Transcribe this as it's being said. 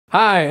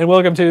Hi, and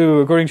welcome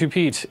to According to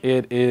Pete.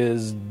 It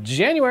is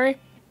January.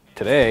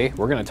 Today,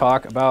 we're going to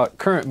talk about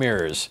current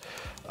mirrors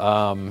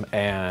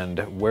and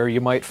where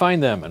you might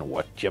find them and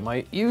what you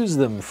might use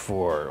them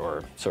for,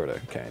 or sort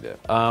of, kind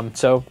of.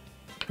 So,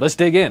 let's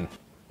dig in.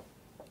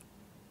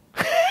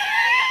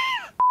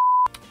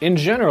 In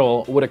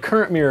general, what a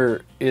current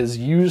mirror is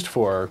used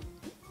for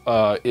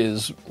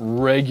is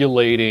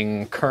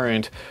regulating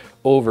current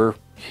over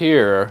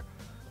here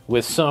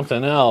with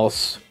something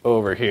else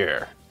over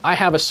here. I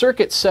have a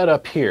circuit set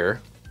up here,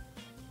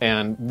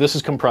 and this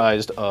is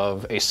comprised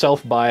of a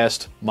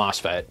self-biased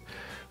MOSFET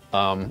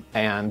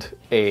and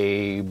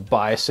a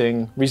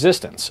biasing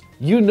resistance.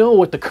 You know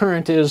what the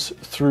current is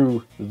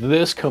through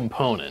this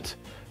component.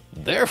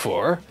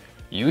 Therefore,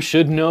 you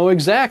should know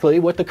exactly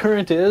what the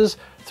current is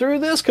through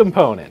this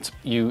component.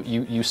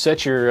 You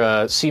set your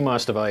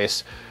CMOS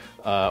device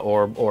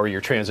or your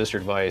transistor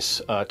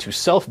device to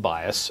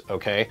self-bias,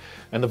 okay?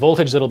 And the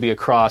voltage that'll be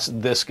across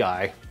this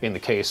guy, in the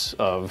case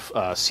of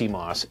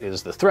CMOS,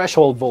 is the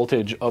threshold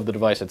voltage of the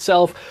device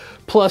itself,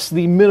 plus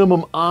the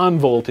minimum on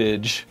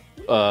voltage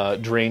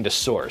drain to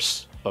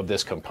source of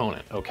this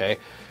component, okay?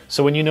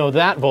 So when you know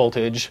that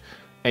voltage,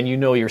 and you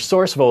know your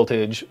source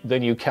voltage,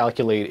 then you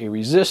calculate a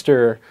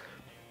resistor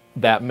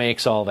that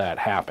makes all that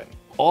happen.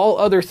 All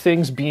other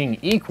things being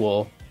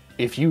equal,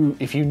 if you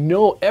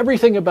know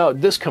everything about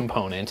this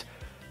component,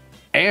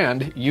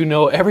 and you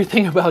know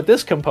everything about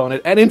this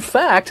component, and in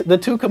fact, the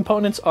two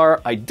components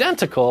are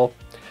identical,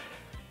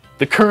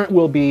 the current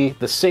will be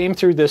the same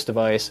through this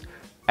device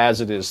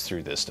as it is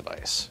through this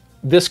device.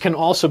 This can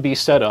also be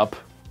set up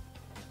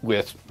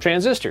with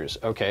transistors,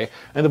 okay?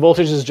 And the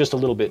voltage is just a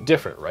little bit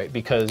different, right?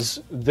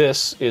 Because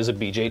this is a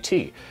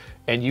BJT,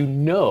 and you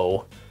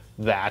know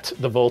that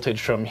the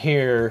voltage from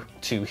here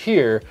to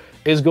here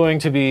is going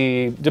to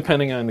be,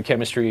 depending on the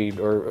chemistry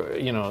or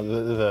you know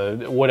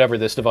the whatever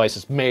this device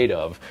is made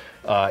of,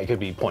 it could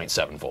be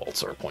 0.7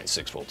 volts or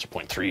 0.6 volts or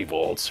 0.3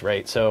 volts,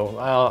 right? So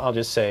I'll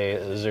just say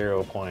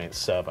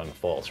 0.7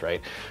 volts,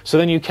 right? So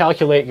then you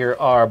calculate your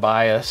R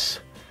bias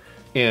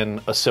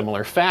in a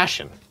similar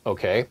fashion,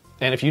 okay?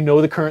 And if you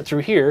know the current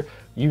through here,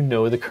 you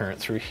know the current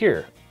through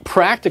here.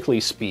 Practically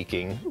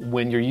speaking,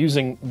 when you're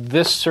using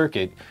this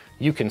circuit,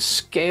 you can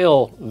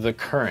scale the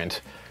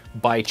current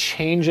by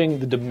changing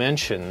the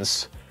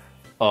dimensions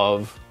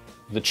of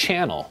the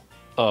channel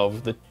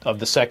of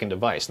the second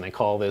device, and they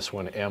call this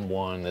one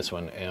M1, this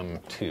one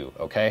M2,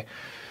 okay?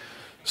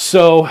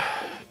 So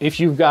if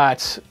you've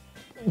got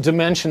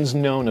dimensions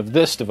known of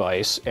this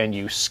device and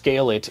you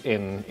scale it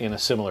in a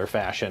similar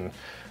fashion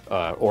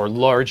or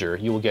larger,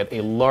 you will get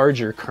a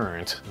larger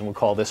current, and we'll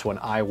call this one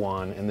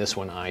I1 and this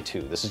one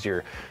I2. This is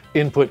your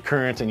input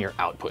current and your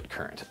output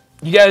current.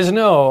 You guys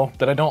know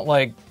that I don't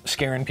like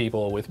scaring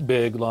people with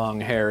big,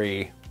 long,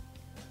 hairy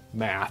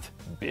math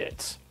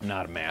bits. I'm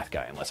not a math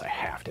guy unless I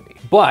have to be.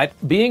 But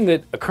being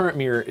that a current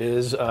mirror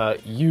is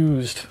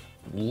used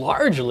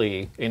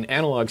largely in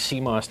analog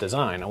CMOS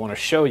design, I want to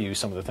show you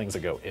some of the things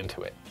that go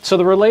into it. So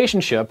the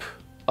relationship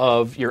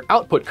of your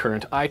output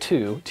current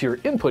I2 to your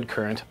input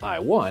current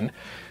I1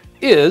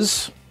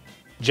 is,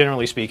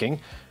 generally speaking,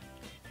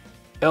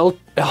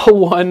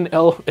 L1W2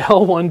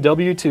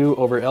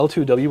 over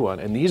L2W1,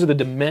 and these are the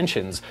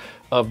dimensions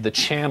of the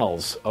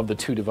channels of the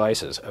two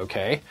devices,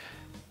 okay?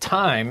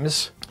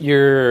 Times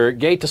your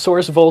gate to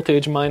source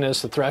voltage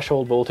minus the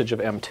threshold voltage of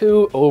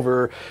M2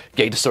 over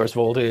gate to source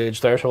voltage,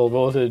 threshold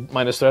voltage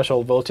minus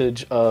threshold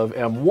voltage of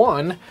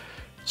M1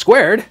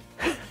 squared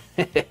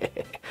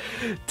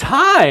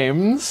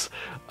times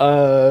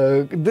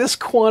this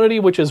quantity,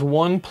 which is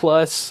 1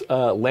 plus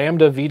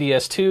lambda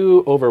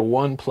VDS2 over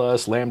 1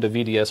 plus lambda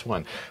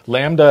VDS1.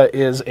 Lambda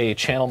is a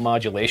channel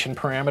modulation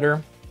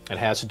parameter. It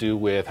has to do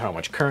with how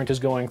much current is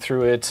going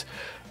through it.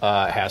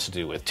 It has to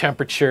do with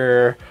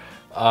temperature.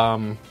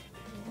 And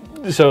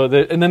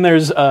then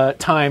there's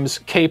times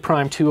K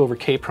prime 2 over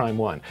K prime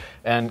 1.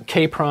 And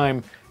K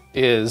prime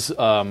is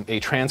a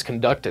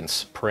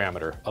transconductance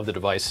parameter of the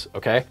device,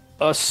 okay?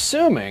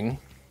 Assuming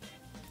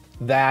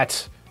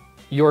that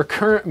your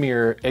current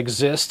mirror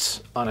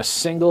exists on a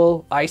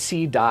single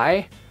IC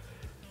die,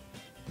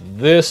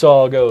 this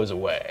all goes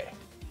away,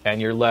 and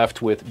you're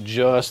left with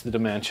just the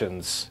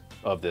dimensions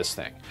of this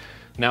thing.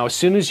 Now, as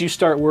soon as you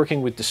start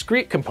working with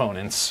discrete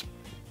components,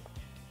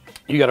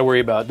 you got to worry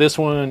about this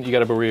one, you got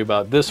to worry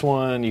about this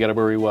one, you got to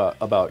worry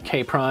about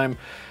K prime,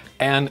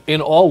 and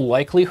in all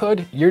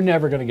likelihood, you're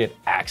never going to get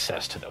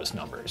access to those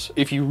numbers.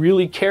 If you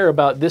really care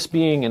about this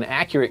being an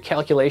accurate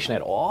calculation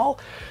at all,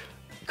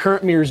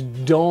 current mirrors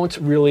don't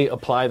really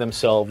apply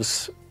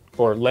themselves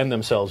or lend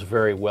themselves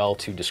very well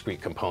to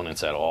discrete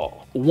components at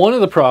all. One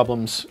of the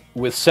problems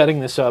with setting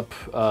this up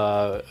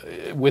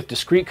with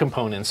discrete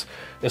components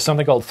is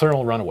something called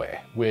thermal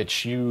runaway,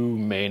 which you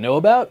may know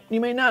about,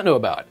 you may not know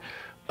about.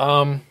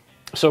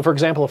 So for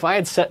example, if I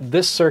had set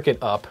this circuit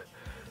up,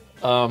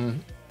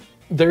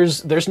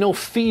 there's no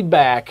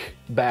feedback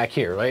back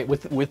here, right?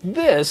 With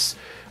this,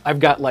 I've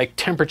got like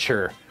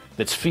temperature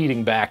that's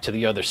feeding back to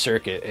the other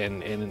circuit,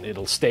 and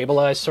it'll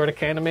stabilize sort of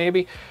kind of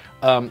maybe.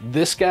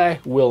 This guy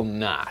will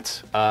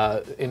not.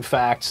 In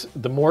fact,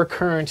 the more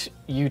current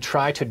you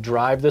try to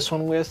drive this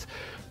one with,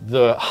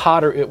 the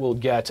hotter it will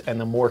get and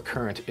the more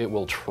current it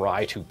will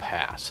try to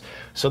pass.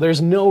 So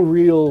there's no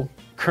real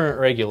current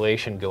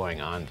regulation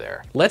going on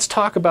there. Let's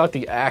talk about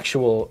the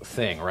actual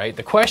thing, right?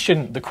 The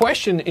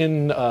question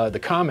in the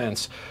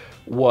comments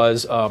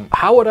was,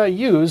 how would I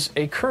use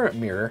a current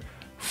mirror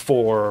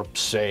for,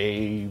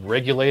 say,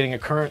 regulating a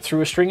current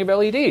through a string of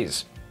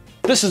LEDs?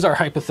 This is our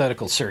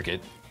hypothetical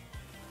circuit.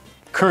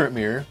 Current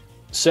mirror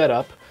set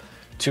up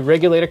to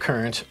regulate a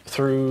current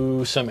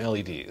through some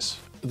LEDs.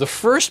 The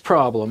first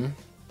problem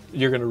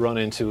you're going to run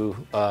into,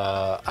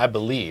 I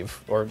believe,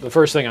 or the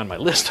first thing on my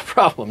list of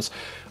problems,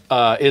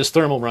 is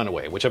thermal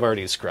runaway, which I've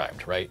already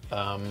described, right?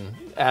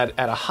 At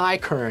a high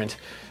current,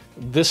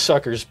 this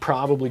sucker's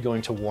probably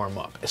going to warm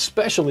up,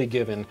 especially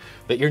given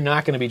that you're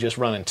not going to be just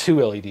running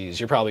 2 LEDs,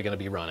 you're probably going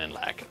to be running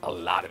like a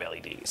lot of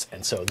LEDs.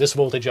 And so this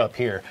voltage up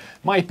here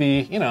might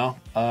be,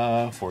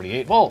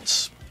 48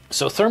 volts.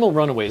 So thermal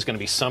runaway is going to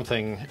be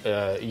something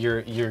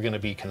you're going to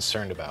be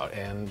concerned about.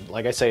 And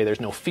like I say,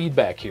 there's no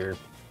feedback here.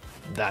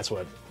 That's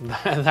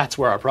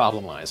where our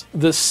problem lies.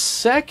 The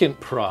second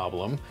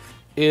problem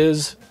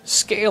is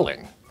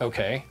scaling,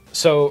 okay?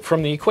 So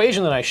from the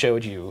equation that I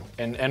showed you,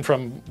 and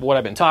from what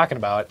I've been talking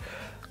about,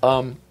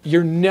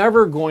 you're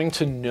never going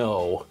to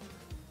know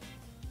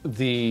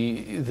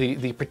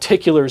the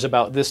particulars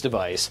about this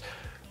device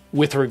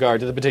with regard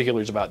to the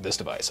particulars about this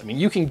device. I mean,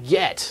 you can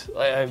get,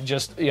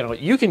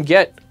 you can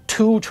get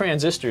 2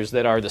 transistors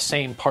that are the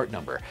same part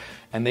number,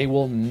 and they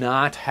will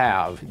not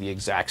have the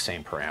exact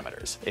same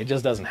parameters. It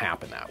just doesn't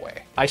happen that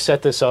way. I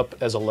set this up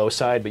as a low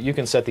side, but you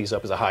can set these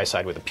up as a high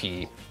side with a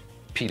P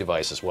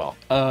device as well.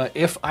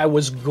 If I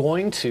really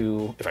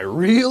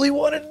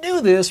wanted to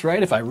do this,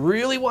 right? If I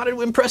really wanted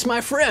to impress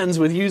my friends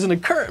with using a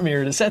current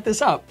mirror to set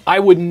this up, I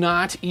would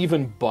not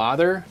even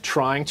bother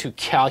trying to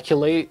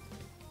calculate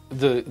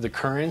the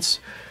currents.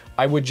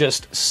 I would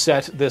just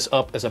set this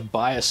up as a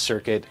bias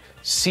circuit,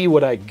 see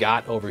what I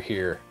got over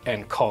here,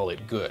 and call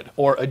it good.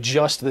 Or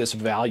adjust this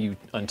value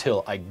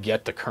until I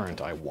get the current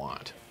I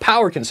want.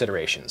 Power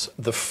considerations.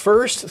 The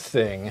first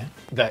thing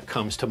that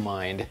comes to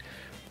mind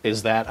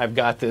is that I've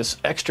got this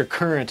extra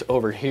current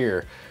over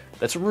here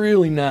that's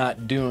really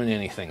not doing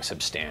anything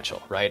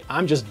substantial, right?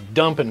 I'm just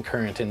dumping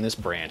current in this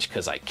branch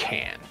because I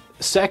can.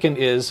 Second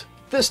is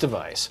this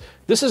device.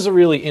 This is a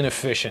really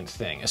inefficient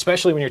thing,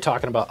 especially when you're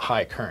talking about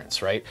high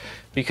currents, right?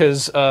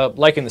 Because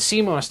like in the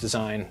CMOS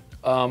design,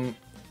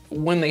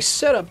 when they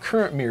set up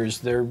current mirrors,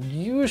 they're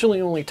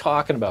usually only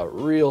talking about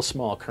real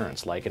small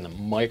currents, like in the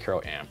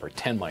microamp or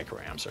 10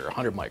 microamps or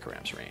 100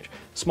 microamps range.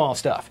 Small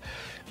stuff.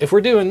 If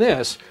we're doing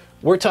this,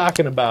 we're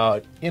talking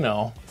about,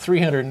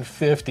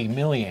 350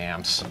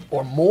 milliamps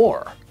or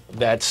more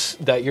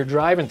that you're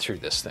driving through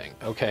this thing,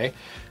 okay?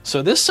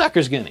 So this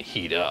sucker's gonna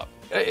heat up.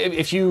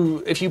 If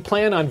you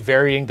plan on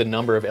varying the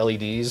number of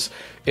LEDs,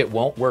 it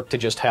won't work to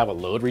just have a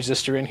load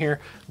resistor in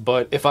here.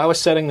 But if I was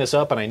setting this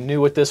up and I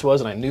knew what this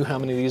was and I knew how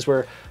many of these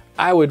were,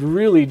 I would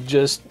really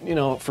just,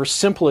 for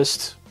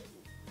simplest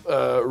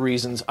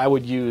reasons, I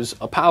would use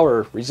a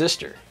power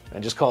resistor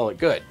and just call it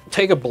good.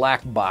 Take a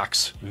black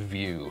box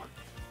view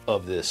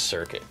of this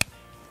circuit,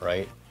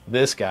 right?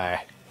 This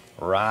guy,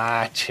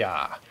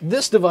 Racha.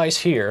 This device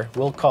here,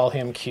 we'll call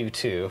him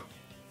Q2,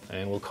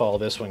 and we'll call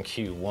this one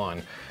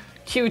Q1.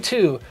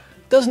 Q2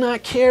 does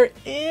not care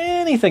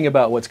anything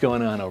about what's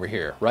going on over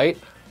here, right?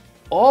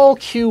 All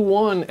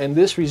Q1 and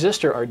this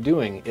resistor are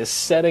doing is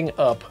setting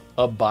up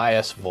a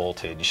bias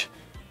voltage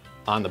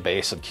on the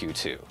base of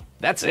Q2.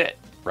 That's it,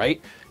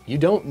 right? You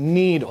don't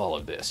need all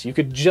of this. You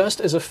could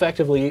just as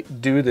effectively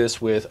do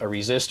this with a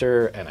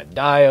resistor and a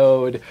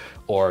diode,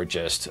 or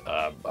just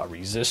a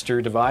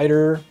resistor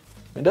divider.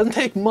 It doesn't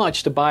take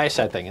much to bias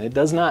that thing, and it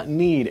does not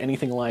need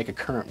anything like a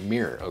current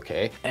mirror,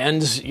 okay?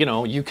 And,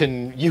 you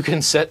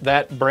can set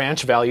that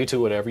branch value to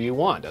whatever you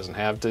want. It doesn't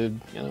have to,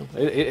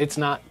 it's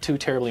not too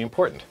terribly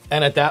important.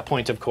 And at that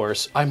point, of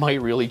course, I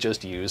might really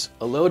just use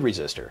a load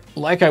resistor.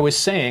 Like I was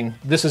saying,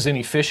 this is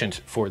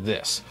inefficient for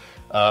this.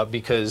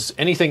 Because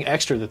anything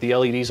extra that the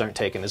LEDs aren't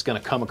taking is going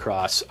to come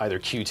across either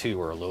Q2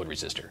 or a load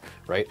resistor,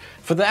 right?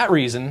 For that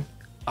reason,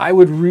 I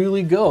would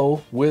really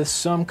go with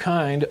some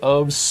kind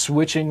of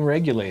switching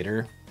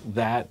regulator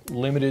that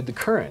limited the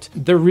current.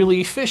 They're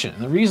really efficient,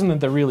 and the reason that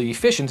they're really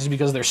efficient is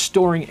because they're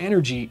storing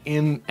energy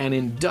in an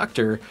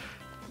inductor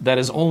that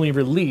is only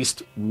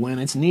released when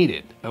it's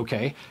needed,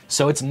 okay?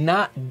 So it's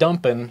not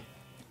dumping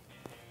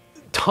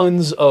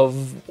tons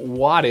of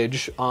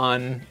wattage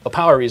on a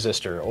power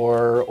resistor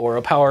or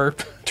a power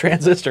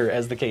transistor,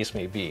 as the case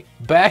may be.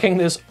 Backing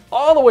this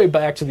all the way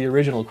back to the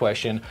original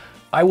question,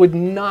 I would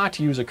not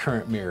use a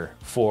current mirror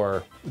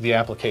for the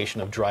application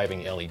of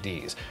driving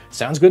LEDs.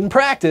 Sounds good in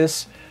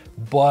practice,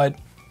 but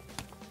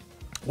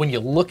when you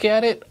look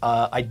at it,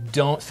 I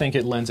don't think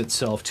it lends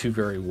itself too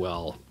very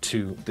well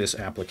to this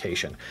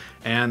application.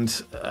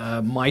 And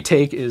my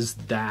take is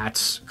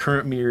that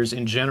current mirrors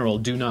in general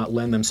do not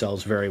lend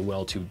themselves very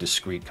well to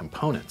discrete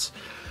components.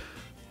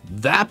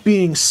 That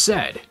being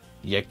said,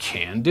 you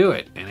can do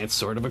it, and it's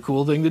sort of a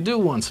cool thing to do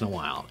once in a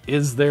while.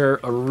 Is there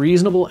a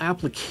reasonable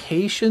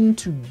application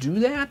to do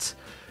that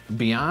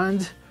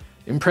beyond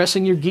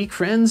impressing your geek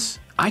friends?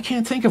 I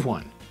can't think of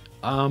one.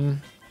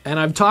 And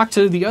I've talked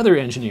to the other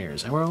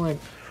engineers, and we're all like,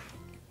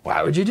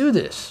 why would you do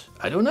this?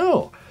 I don't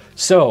know.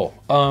 So,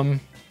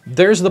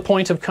 there's the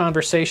point of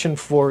conversation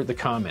for the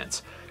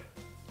comments.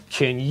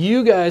 Can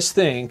you guys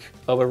think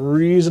of a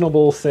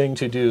reasonable thing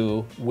to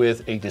do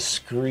with a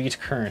discrete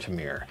current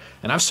mirror?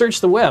 And I've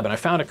searched the web and I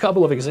found a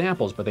couple of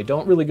examples, but they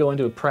don't really go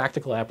into a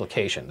practical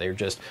application. They're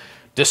just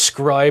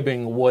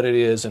describing what it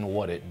is and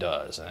what it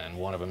does. And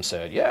one of them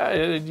said, yeah,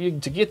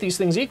 to get these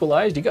things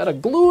equalized, you gotta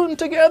glue them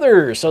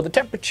together so the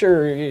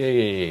temperature...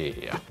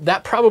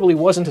 That probably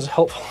wasn't as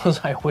helpful as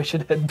I wish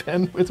it had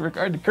been with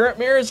regard to current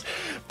mirrors,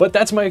 but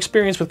that's my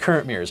experience with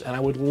current mirrors, and I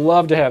would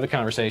love to have the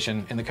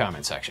conversation in the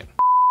comment section.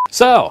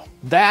 So,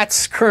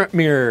 that's current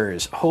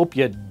mirrors. Hope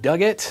you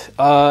dug it.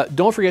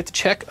 Don't forget to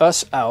check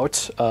us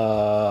out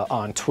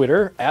on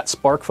Twitter at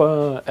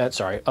SparkFun,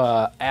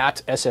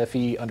 at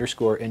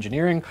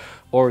SFE_engineering,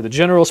 or the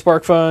general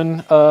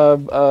SparkFun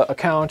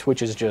account,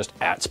 which is just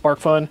at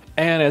SparkFun.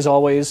 And as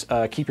always,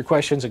 keep your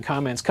questions and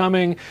comments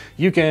coming.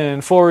 You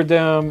can forward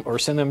them or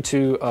send them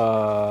to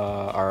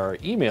our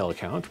email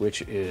account,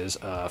 which is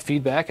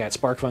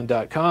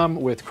feedback@sparkfun.com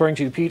with "According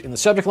to Pete" in the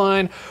subject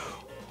line.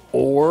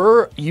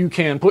 Or you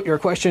can put your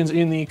questions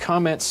in the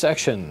comments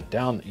section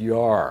down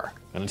there.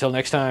 And until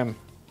next time,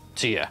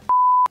 see ya.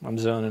 I'm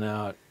zoning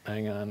out.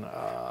 Hang on.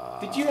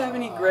 Did you have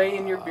any gray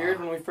in your beard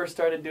when we first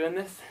started doing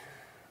this?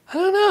 I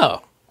don't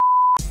know.